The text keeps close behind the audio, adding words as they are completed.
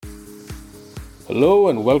Hello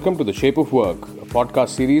and welcome to The Shape of Work, a podcast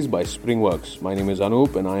series by Springworks. My name is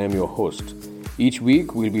Anup and I am your host. Each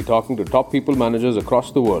week, we'll be talking to top people managers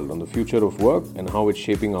across the world on the future of work and how it's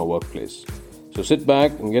shaping our workplace. So sit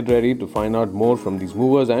back and get ready to find out more from these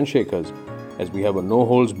movers and shakers as we have a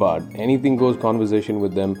no-holds-barred, anything-goes conversation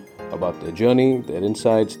with them about their journey, their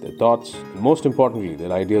insights, their thoughts, and most importantly,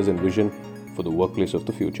 their ideas and vision for the workplace of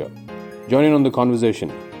the future. Join in on the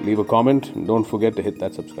conversation, leave a comment, and don't forget to hit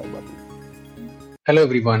that subscribe button. Hello,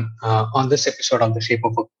 everyone. On this episode of the Shape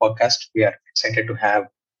of Work podcast, we are excited to have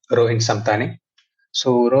Rohin Samtaney.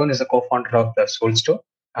 So, Rohin is the co-founder of the Soul Store.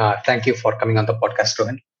 Thank you for coming on the podcast,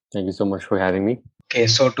 Rohin. Thank you so much for having me. Okay,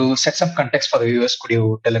 so to set some context for the viewers, could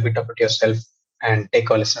you tell a bit about yourself and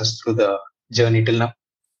take our listeners through the journey till now?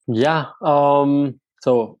 Yeah.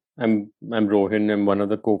 So I'm Rohin. I'm one of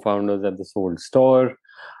the co-founders at the Soul Store.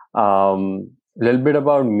 A little bit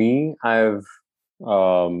about me. I've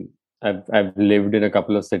lived in a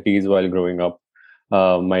couple of cities while growing up.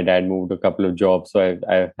 My dad moved a couple of jobs, so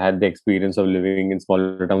I've had the experience of living in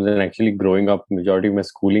smaller towns and actually growing up majority of my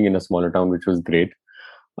schooling in a smaller town, which was great.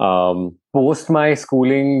 Post my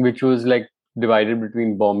schooling, which was like divided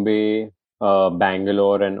between Bombay,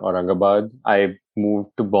 Bangalore, and Aurangabad, I moved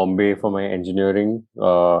to Bombay for my engineering.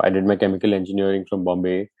 I did my chemical engineering from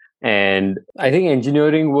Bombay, and I think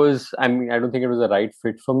engineering was. I mean, I don't think it was the right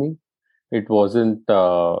fit for me. It wasn't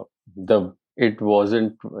the. It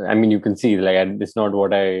wasn't. I mean, you can see it's not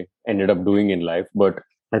what I ended up doing in life, but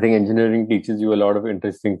I think engineering teaches you a lot of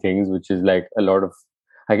interesting things, which is like a lot of,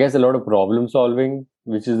 I guess, a lot of problem solving,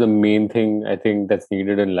 which is the main thing I think that's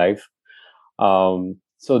needed in life.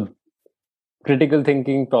 So critical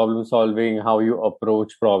thinking, problem solving, how you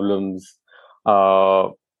approach problems.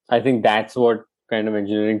 I think that's what kind of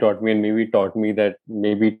engineering taught me, and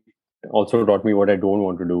maybe also taught me what I don't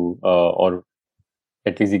want to do, or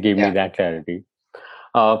at least it gave me that clarity.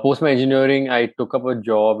 Post my engineering, I took up a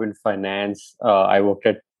job in finance. I worked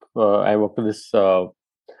for this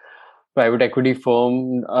private equity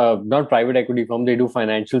firm, not private equity firm. They do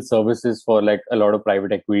financial services for like a lot of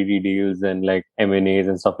private equity deals and like M&As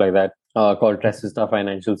and stuff like that. Called Tressista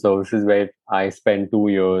Financial Services, where I spent 2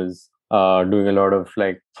 years doing a lot of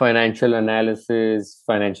like financial analysis,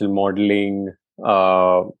 financial modeling,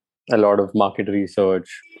 a lot of market research.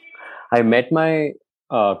 I met my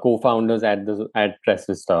co-founders at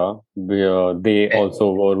Tressista. They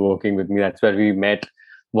also were working with me. That's where we met.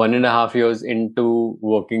 1.5 years into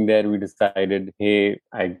working there, we decided, hey,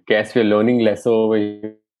 I guess we're learning less over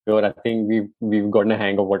here. I think we've gotten a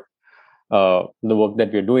hang of what the work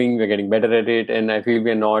that we're doing. We're getting better at it, and I feel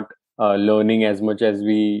we're not learning as much as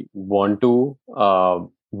we want to.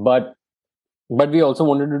 But we also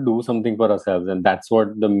wanted to do something for ourselves, and that's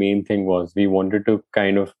what the main thing was. We wanted to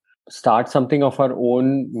kind of start something of our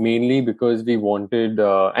own, mainly because we wanted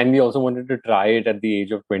and we also wanted to try it at the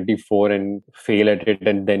age of 24 and fail at it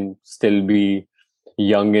and then still be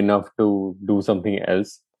young enough to do something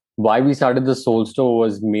else. Why we started the Soul Store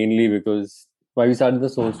was mainly because we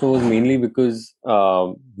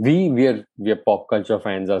are pop culture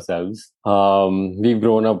fans ourselves. We've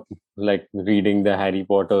grown up like reading the Harry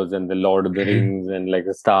Potters and the Lord of the Rings and like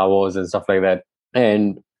the Star Wars and stuff like that.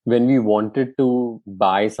 And when we wanted to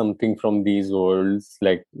buy something from these worlds,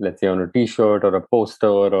 like let's say on a t-shirt or a poster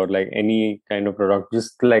or like any kind of product,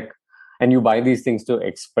 just like, and you buy these things to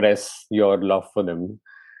express your love for them,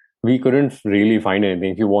 we couldn't really find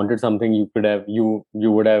anything. If you wanted something, you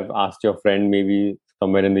would have asked your friend maybe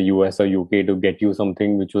somewhere in the US or UK to get you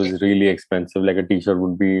something which was really expensive. Like a t-shirt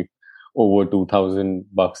would be over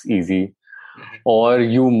 $2,000 easy. Or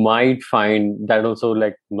you might find that also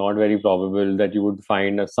like not very probable that you would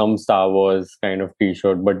find some Star Wars kind of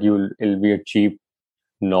t-shirt, but it'll be a cheap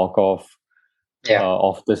knockoff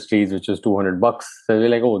off the streets, which is $200. So we're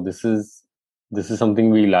like, oh, this is something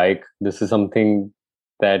we like. This is something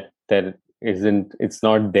that isn't, it's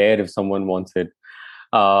not there if someone wants it.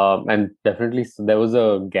 And definitely there was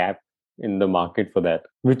a gap in the market for that,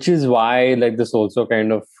 which is why like this also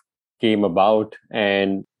kind of came about.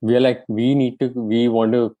 And we're like, we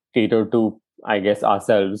want to cater to, I guess,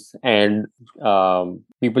 ourselves, and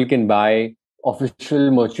people can buy official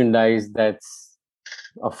merchandise that's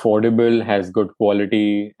affordable, has good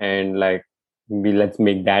quality, and like let's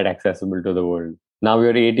make that accessible to the world. Now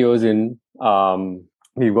we're 8 years in.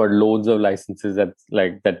 We've got loads of licenses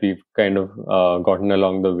that we've kind of gotten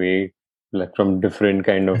along the way, like from different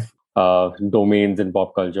kind of domains in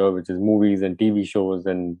pop culture, which is movies and TV shows.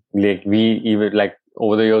 And like we even like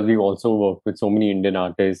over the years, we've also worked with so many Indian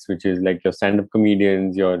artists, which is like your stand-up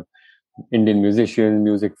comedians, your Indian musicians,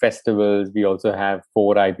 music festivals. We also have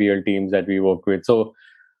 4 IPL teams that we work with. So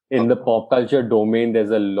in the pop culture domain,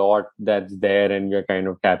 there's a lot that's there, and we're kind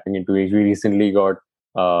of tapping into it. We recently got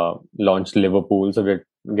launched Liverpool, so we're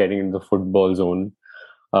getting into the football zone,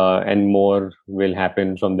 and more will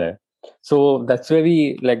happen from there. So that's where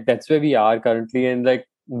we are currently, and like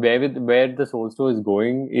where the Soul Store is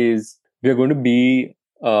going is we're going to be,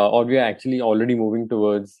 or we are actually already moving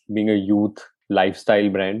towards being a youth lifestyle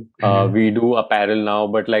brand. We do apparel now,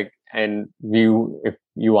 but like, and if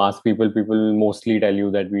you ask people mostly tell you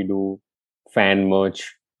that we do fan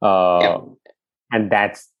merch, Yeah. and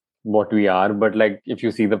that's what we are. But like, if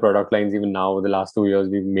you see the product lines, even now, the last 2 years,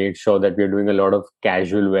 we've made sure that we're doing a lot of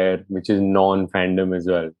casual wear, which is non-fandom as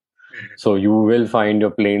well. So you will find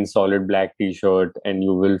your plain solid black t-shirt, and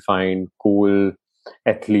you will find cool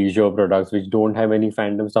athleisure products which don't have any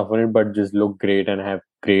fandom stuff on it, but just look great and have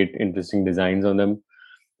great, interesting designs on them.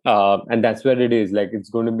 And that's where it is. Like, it's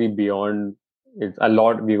going to be beyond. It's a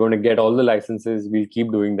lot. We're going to get all the licenses. We'll keep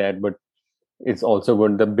doing that, but it's also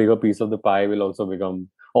going. The bigger piece of the pie will also become,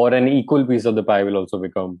 or an equal piece of the pie will also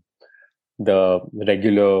become the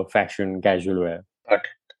regular fashion casual wear. Got it.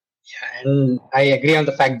 Yeah, and I agree on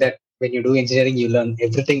the fact that when you do engineering, you learn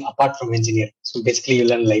everything apart from engineering. So basically, you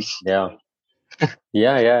learn life. Yeah,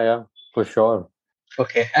 yeah, for sure.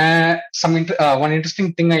 Okay. One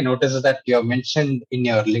interesting thing I noticed is that you have mentioned in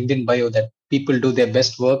your LinkedIn bio that people do their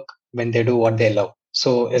best work when they do what they love.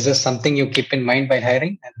 So is this something you keep in mind by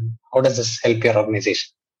hiring, and how does this help your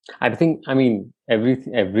organization? I mean,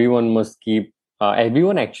 everyone must keep.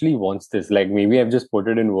 Everyone actually wants this. Like, maybe I've just put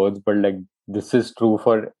it in words, but like, this is true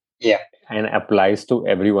for Yeah. and applies to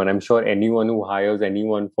everyone. I'm sure anyone who hires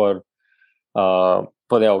anyone for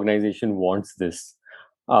their organization wants this,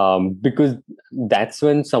 because that's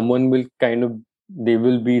when someone will kind of, they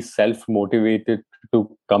will be self motivated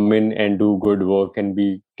to come in and do good work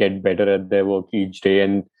and get better at their work each day.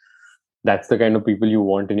 And that's the kind of people you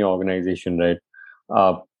want in your organization, right?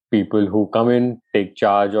 uh, People who come in, take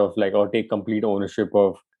charge of, like, or take complete ownership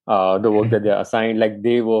of the work that they're assigned. Like,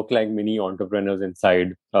 they work like mini entrepreneurs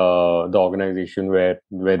inside the organization where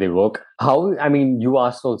they work. How, I mean, you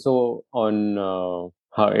asked also on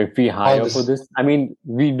how, if we How hire for this? this. I mean,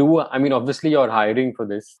 we do. I mean, obviously you're hiring for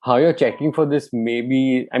this. How you're checking for this,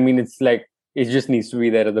 maybe, I mean, it's like, it just needs to be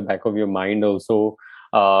there at the back of your mind also.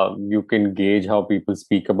 You can gauge how people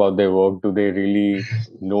speak about their work. Do they really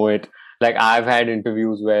know it? Like, I've had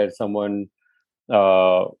interviews where someone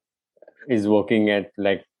uh, is working at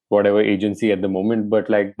like whatever agency at the moment, but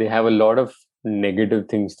like, they have a lot of negative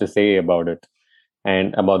things to say about it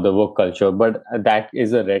and about the work culture. But that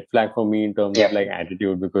is a red flag for me in terms of Yeah. like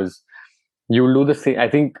attitude, because you'll do the same. I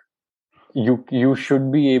think you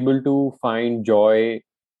should be able to find joy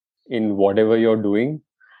in whatever you're doing.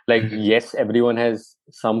 Like, yes, everyone has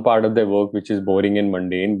some part of their work which is boring and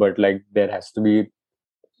mundane, but like, there has to be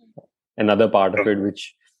another part of it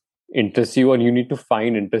which interests you, or you need to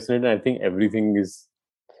find interest in it. And I think everything is,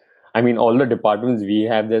 I mean, all the departments we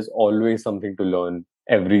have, there's always something to learn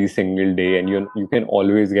every single day, and you can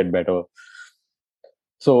always get better.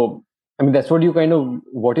 So, I mean, that's what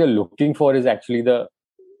what you're looking for is actually the,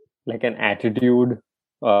 like, an attitude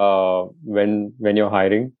when you're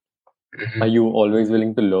hiring. Are you always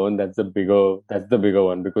willing to learn? That's the bigger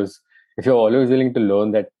one, because if you're always willing to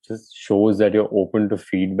learn, that just shows that you're open to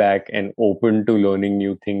feedback and open to learning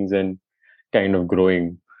new things and kind of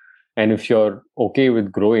growing. And if you're okay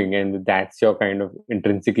with growing, and that's your kind of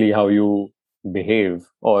intrinsically how you behave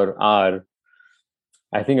or are,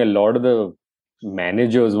 I think a lot of the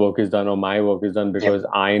manager's work is done, or my work is done, Yeah. because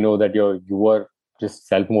I know that you are just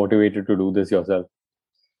self motivated to do this yourself.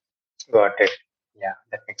 Got it. Yeah,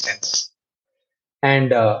 that makes sense.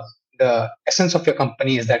 And the essence of your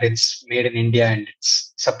company is that it's made in India and it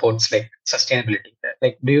supports like sustainability.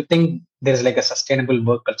 Like, do you think there's like a sustainable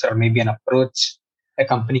work culture, or maybe an approach a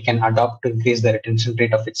company can adopt to increase the retention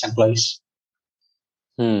rate of its employees?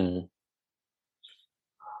 Hmm.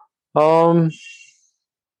 Um,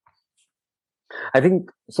 I think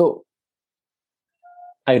so.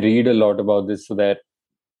 I read a lot about this so that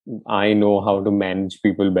I know how to manage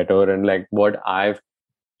people better. And like, what I've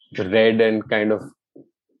read and kind of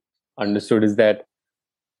understood is that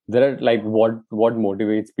there are, like, what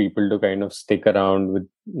motivates people to kind of stick around with,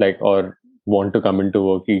 like, or want to come into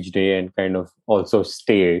work each day and kind of also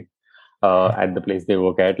stay at the place they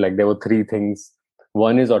work at. Like, there were three things.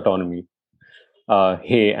 One is autonomy.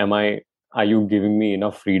 Hey, are you giving me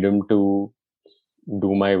enough freedom to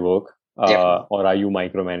do my work, Yeah. or are you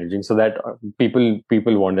micromanaging? So that people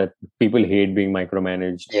want that. People hate being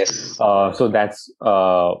micromanaged. Yes. So that's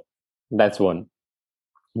one.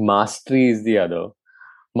 Mastery is the other.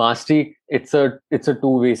 Mastery, it's a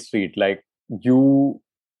two-way street. Like, you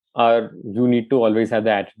you need to always have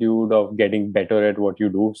the attitude of getting better at what you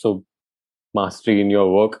do. So mastery in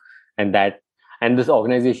your work, and this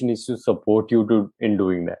organization needs to support you to in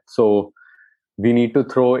doing that. So we need to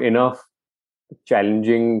throw enough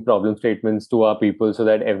challenging problem statements to our people so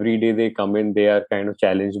that every day they come in, they are kind of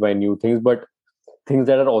challenged by new things, but things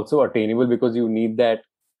that are also attainable, because you need that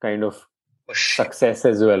kind of Push. success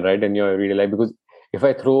as well, right, in your everyday life. Because if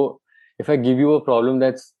I throw if I give you a problem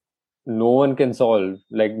that's no one can solve,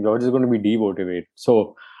 like, you're just going to be demotivated.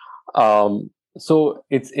 Um so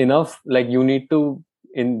it's enough, like, you need to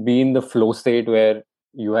be in the flow state where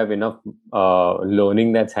you have enough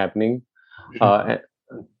learning that's happening. Mhm. And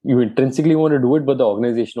you intrinsically want to do it, but the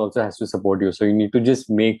organization also has to support you. So you need to just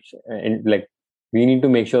and like we need to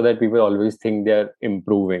make sure that people always think they're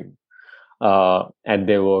improving at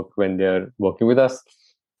their work when they're working with us.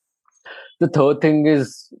 The third thing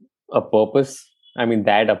is a purpose. I mean,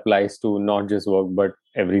 that applies to not just work, but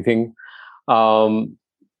everything. Um,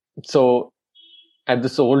 so at the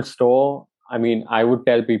Soul Store, I mean, I would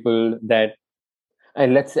tell people that,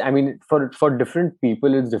 and I mean, for different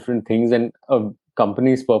people, it's different things, and a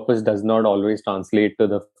company's purpose does not always translate to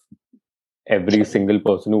the every single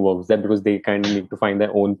person who works there, because they kind of need to find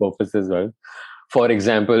their own purpose as well. For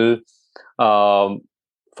example, um,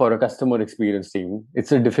 for a customer experience team,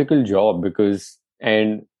 it's a difficult job,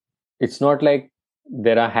 and it's not like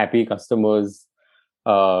there are happy customers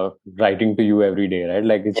writing to you every day, right?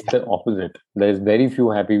 Like, it's Yeah. the opposite. There's very few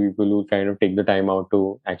happy people who kind of take the time out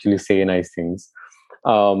to actually say nice things.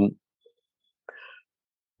 Um,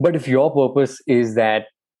 but if your purpose is that,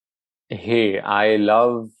 hey, I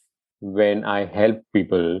love when I help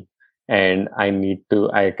people, and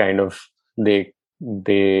I kind of, they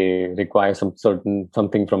require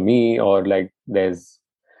something from me, or like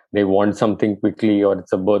they want something quickly, or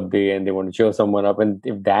it's a birthday and they want to cheer someone up. And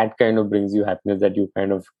if that kind of brings you happiness, that you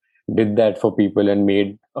kind of did that for people and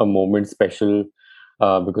made a moment special,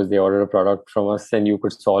 because they ordered a product from us and you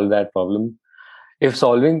could solve that problem. If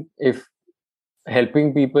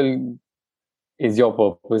helping people is your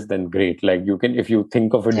purpose, then great. Like, you can, if you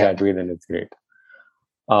think of it Yeah. that way, then it's great.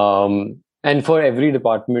 And for every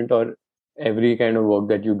department or every kind of work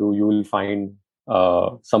that you do, you will find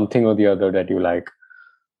something or the other that you like.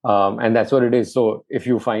 And that's what it is. So if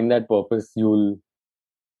you find that purpose,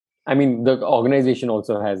 I mean, the organization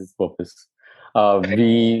also has its purpose. Correct.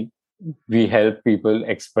 We help people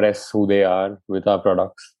express who they are with our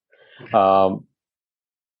products. Um,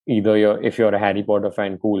 Either if you're a Harry Potter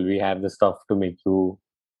fan, cool, we have the stuff to make you,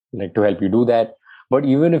 like, to help you do that. But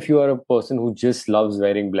even if you are a person who just loves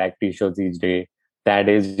wearing black t-shirts each day, that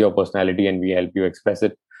is your personality, and we help you express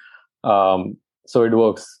it. So it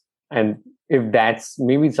works. And if that's,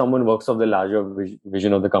 maybe someone works of the larger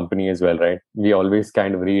vision of the company as well, right? We always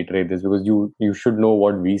kind of reiterate this, because you should know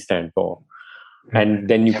what we stand for, Mhm. and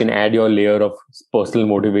then you Yeah. can add your layer of personal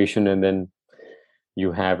motivation, and then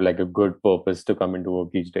you have like a good purpose to come into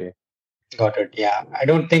work each day. Got it. Yeah. I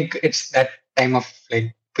don't think it's that time of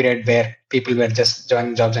like period where people were just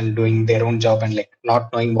joining jobs and doing their own job and like not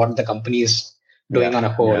knowing what the company is doing Yeah, on a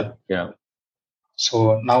whole. yeah.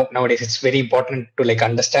 So nowadays it's very important to like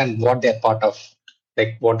understand what they're part of.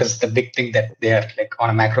 Like what is the big thing that they are like on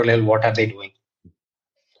a macro level, what are they doing?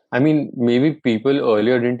 I mean, maybe people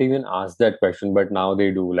earlier didn't even ask that question, but now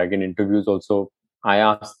they do. Like in interviews, also,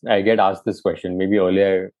 I get asked this question. Maybe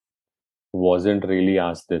earlier I wasn't really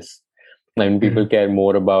asked this. And people Mhm. care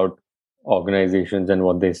more about organizations and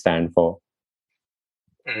what they stand for.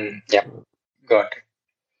 Yeah, got it.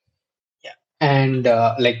 Yeah. And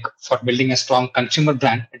like for building a strong consumer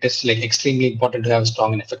brand, it is like extremely important to have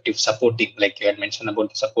strong and effective supporting, like you had mentioned about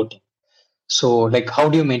the supporting. So like how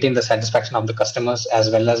do you maintain the satisfaction of the customers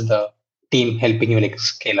as well as the team helping you like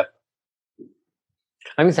scale up?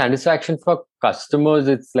 I mean, satisfaction for customers,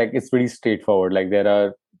 it's pretty straightforward. Like, there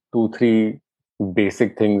are two, three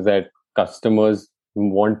basic things that customers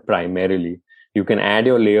want primarily. You can add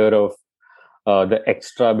your layer of the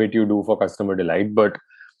extra bit you do for customer delight, but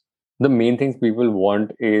the main things people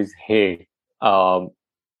want is, hey, um,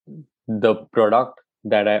 the product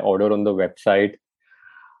that I order on the website,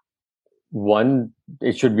 one,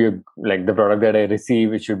 it should be like, the product that I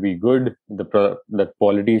receive, it should be good. The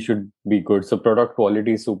quality should be good. So product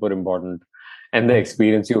quality is super important, and the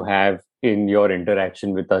experience you have in your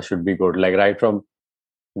interaction with us should be good. Like, right from,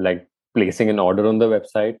 like, placing an order on the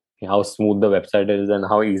website, how smooth the website is and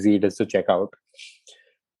how easy it is to check out,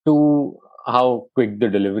 to how quick the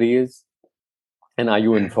delivery is, and are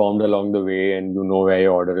you Mm. informed along the way, and you know where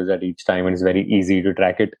your order is at each time, and it's very easy to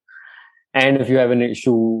track it. And if you have an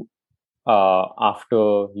issue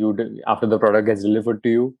after the product gets delivered to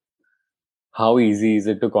you, how easy is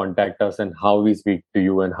it to contact us, and how we speak to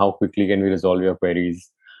you, and how quickly can we resolve your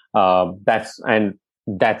queries. That's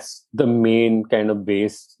the main kind of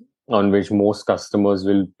base on which most customers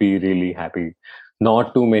will be really happy.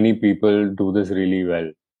 Not too many people do this really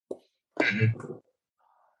well.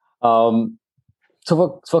 um,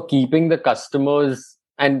 so for keeping the customers,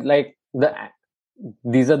 and like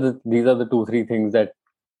these are the 2-3 things that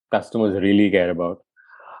customers really care about.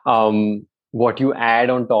 What you add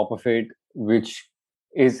on top of it, which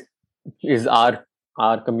is is our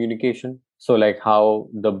communication. So like how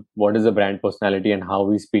the what is the brand personality and how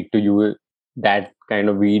we speak to you, that kind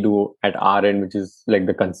of we do at our end, which is like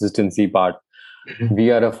the consistency part.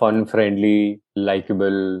 We are a fun, friendly,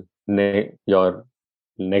 likable, your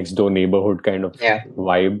next door neighborhood kind of Yeah.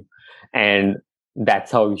 vibe, and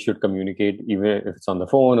that's how we should communicate, even if it's on the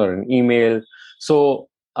phone or an email. So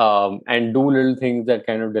and do little things that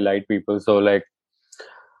kind of delight people. So like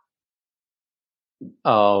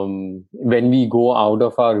when we go out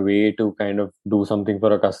of our way to kind of do something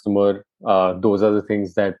for a customer, those are the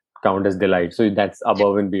things that count as delight. So that's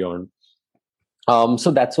above and beyond.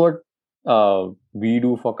 So that's what we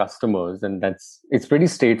do for customers, and it's pretty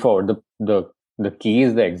straightforward. The key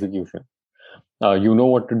is the execution. You know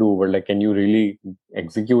what to do, but like, can you really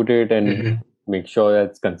execute it and Mhm. make sure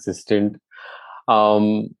that's consistent? um,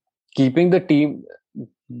 Keeping the team,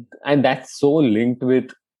 and that's so linked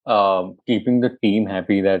with keeping the team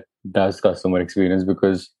happy, that does customer experience,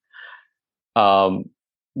 because um,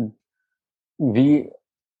 we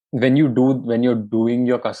when you're doing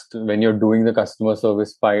the customer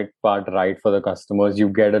service part right for the customers, you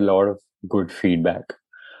get a lot of good feedback.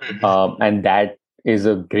 Mhm. And that is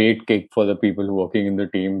a great kick for the people who are working in the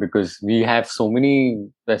team, because we have so many,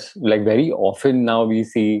 that's like very often now we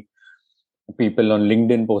see people on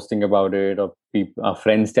LinkedIn posting about it, or our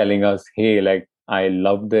friends telling us, hey, like, I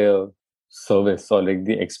love the service, or like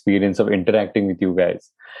the experience of interacting with you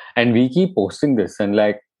guys. And we keep posting this, and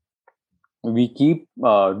like, we keep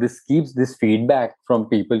this feedback from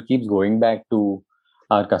people keeps going back to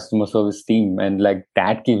our customer service team, and like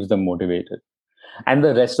that keeps them motivated. And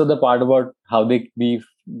the rest of the part about how they be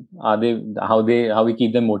are they how we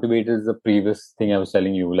keep them motivated is the previous thing I was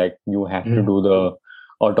telling you. Like, you have to Mhm. do the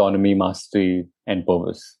autonomy, mastery, and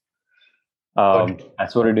purpose. Got it.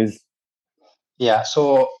 That's what it is. Yeah.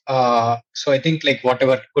 So I think like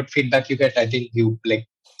whatever good feedback you get, I think you like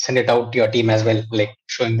send it out to your team as well, like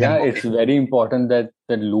showing Yeah, them, it's okay. very important that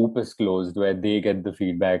the loop is closed where they get the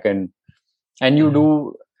feedback, and you Mhm.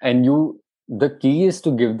 do and you the key is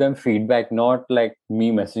to give them feedback, not like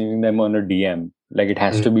me messaging them on a DM. Like, it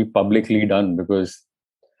has Mhm. to be publicly done, because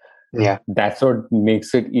Yeah. that's what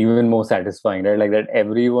makes it even more satisfying, right? Like, that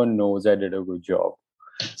everyone knows I did a good job.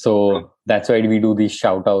 So that's why we do these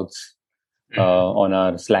shout outs Mhm. on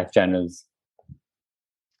our Slack channels.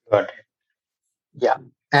 Got it. Yeah.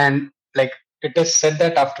 And like it is said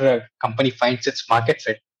that after a company finds its market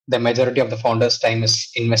fit, the majority of the founder's time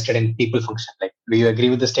is invested in people function. Like, do you agree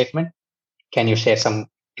with the statement? Can you share some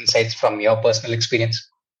insights from your personal experience?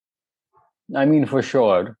 I mean, for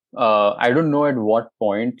sure. I don't know at what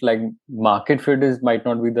point, like, market fit is might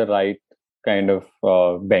not be the right kind of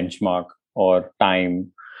benchmark or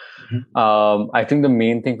time. Mhm. I think the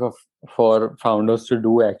main thing for founders to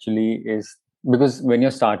do actually is, because when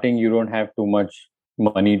you're starting, you don't have too much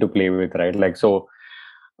money to play with, right? Like, so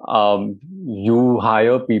you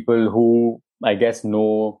hire people who, I guess,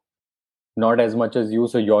 know not as much as you,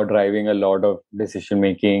 so you're driving a lot of decision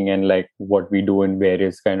making and like what we do in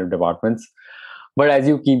various kind of departments. But as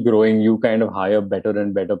you keep growing, you kind of hire better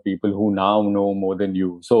and better people who now know more than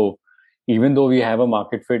you. So even though we have a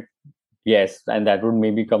market fit, yes, and that would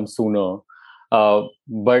maybe come sooner,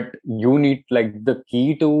 but you need, like, the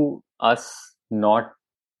key to us not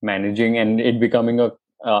managing and it becoming a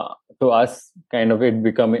to us kind of it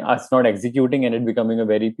becoming us not executing and it becoming a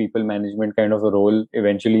very people management kind of a role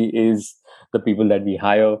eventually is the people that we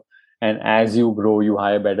hire. And as you grow, you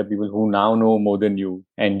hire better people who now know more than you,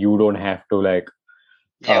 and you don't have to like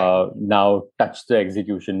Yeah. now touch the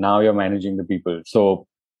execution. Now you're managing the people. So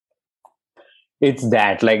it's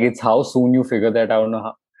that, like, it's how soon you figure that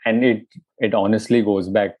out. And it honestly goes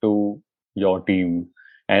back to your team,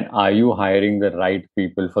 and are you hiring the right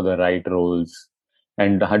people for the right roles,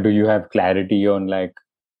 and how do you have clarity on like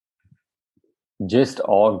just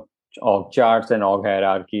org charts and org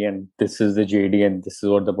hierarchy, and this is the JD and this is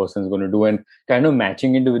what the person is going to do, and kind of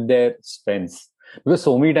matching it with their strengths. Because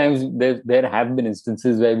so many times there have been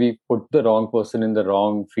instances where we put the wrong person in the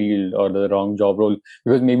wrong field or the wrong job role,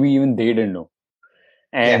 because maybe even they didn't know.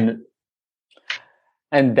 Yeah. and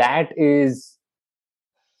and that is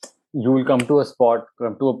you will come to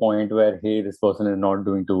a point where, hey, this person is not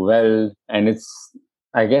doing too well, and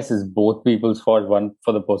I guess it's both people's fault. One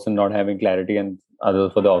for the person not having clarity, and other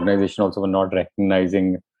for the organization also for not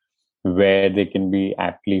recognizing where they can be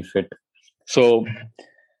aptly fit. So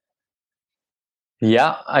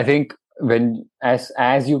yeah, I think when as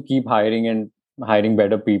you keep hiring and hiring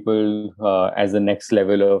better people as the next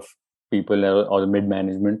level of people or the mid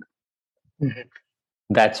management, Mhm.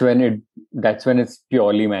 that's when it's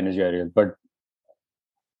purely managerial. But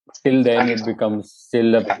till then, it becomes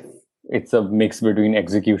it's a mix between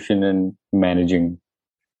execution and managing.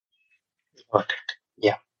 Got it.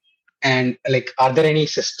 Yeah. And like, are there any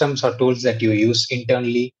systems or tools that you use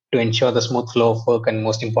internally to ensure the smooth flow of work and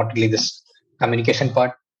most importantly, this communication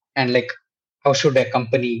part? And like, how should a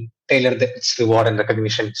company tailor its reward and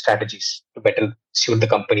recognition strategies to better suit the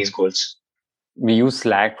company's goals? We use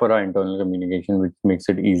Slack for our internal communication, which makes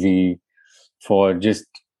it easy for just,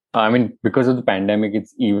 I mean, because of the pandemic,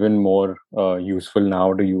 it's even more useful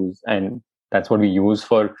now to use. And that's what we use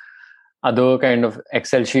for other kind of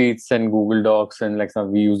Excel sheets and Google Docs. And like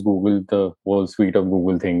some, we use Google, the whole suite of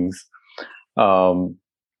Google things. Um,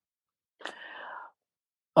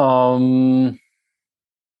 um,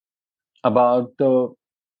 about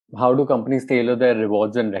how do companies tailor their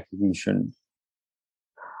rewards and recognition?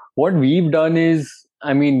 What we've done is,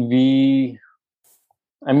 it's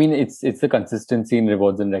the consistency in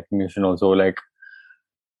rewards and recognition also. Like,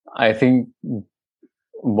 I think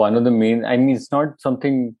one of the main, it's not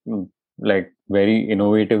something like very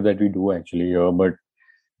innovative that we do actually here, but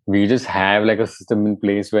we just have like a system in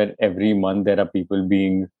place where every month there are people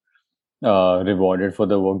being rewarded for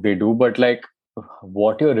the work they do. But like,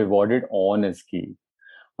 what you're rewarded on is key.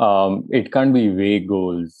 It can't be vague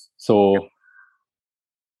goals. So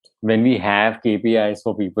when we have KPIs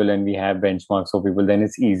for people and we have benchmarks for people, then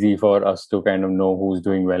it's easy for us to kind of know who's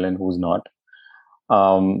doing well and who's not.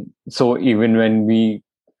 So even when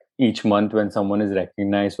each month when someone is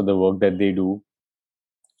recognized for the work that they do,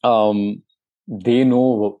 they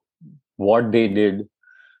know what they did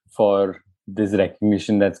for this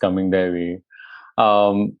recognition that's coming their way.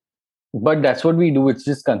 Um, but that's what we do. It's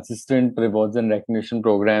just consistent rewards and recognition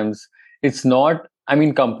programs. It's not,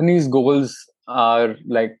 companies' goals are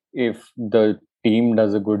like if the team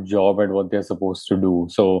does a good job at what they're supposed to do.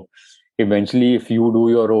 So eventually, if you do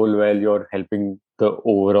your role well, you're helping the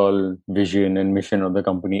overall vision and mission of the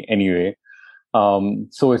company anyway.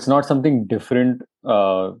 So it's not something different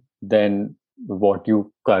than what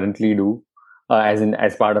you currently do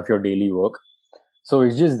as part of your daily work. So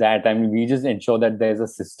it's just that, we just ensure that there's a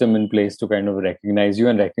system in place to kind of recognize you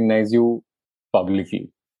and recognize you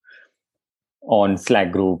publicly on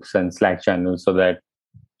Slack groups and Slack channels, so that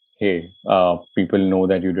hey, people know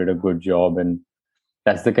that you did a good job. And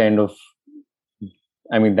that's the kind of,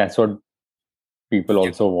 that's what people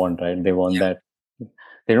also want, right? They want that.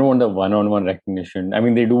 They don't want the one-on-one recognition.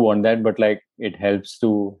 They do want that, but like it helps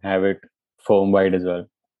to have it firm-wide as well.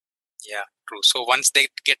 Yeah, true. So once they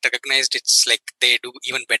get recognized, it's like they do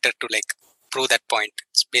even better to like prove that point.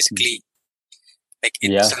 It's basically like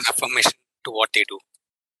it's an affirmation to what they do.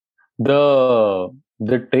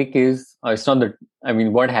 The trick is it's not that.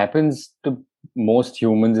 What happens to most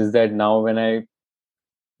humans is that now when I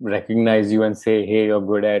recognize you and say, hey, you're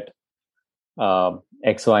good at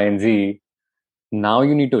X, Y, and Z, now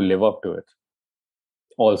you need to live up to it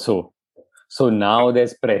also. So now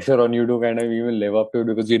there's pressure on you to kind of even live up to it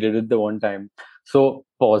because you did it the one time. So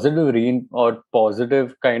positive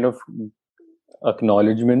kind of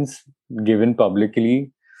acknowledgements given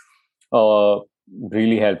publicly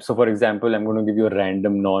really helps. So for example, I'm going to give you a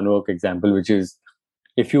random non-work example, which is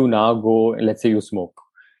if you now go, let's say you smoke,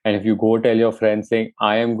 and if you go tell your friends saying,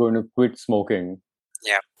 I am going to quit smoking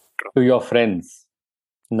to your friends,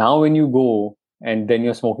 now when you go and then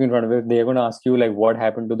you're smoking in front of it, they're going to ask you like, what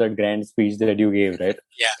happened to that grand speech that you gave, right?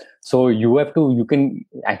 Yeah. So you can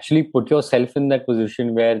actually put yourself in that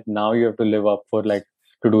position where now you have to live up for like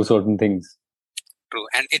to do certain things. True.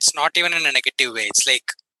 And it's not even in a negative way. It's like,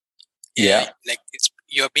 like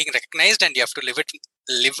you're being recognized and you have to live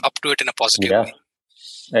up to it in a positive way.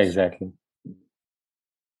 Exactly.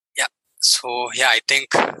 Yeah. So I think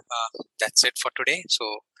that's it for today.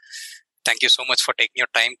 So thank you so much for taking your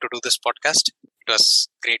time to do this podcast. It was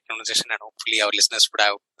great conversation, and hopefully our listeners would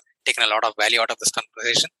have taken a lot of value out of this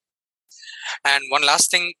conversation. And one last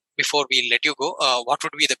thing before we let you go, what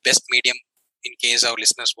would be the best medium in case our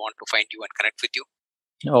listeners want to find you and connect with you?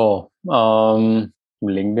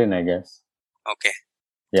 LinkedIn, I guess. Okay.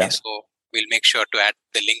 Yeah. Okay, so we'll make sure to add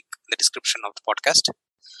the link in the description of the podcast.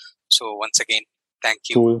 So once again, thank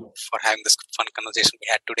you for having this fun conversation we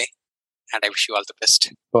had today. and I wish you all the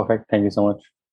best. Perfect. Thank you so much.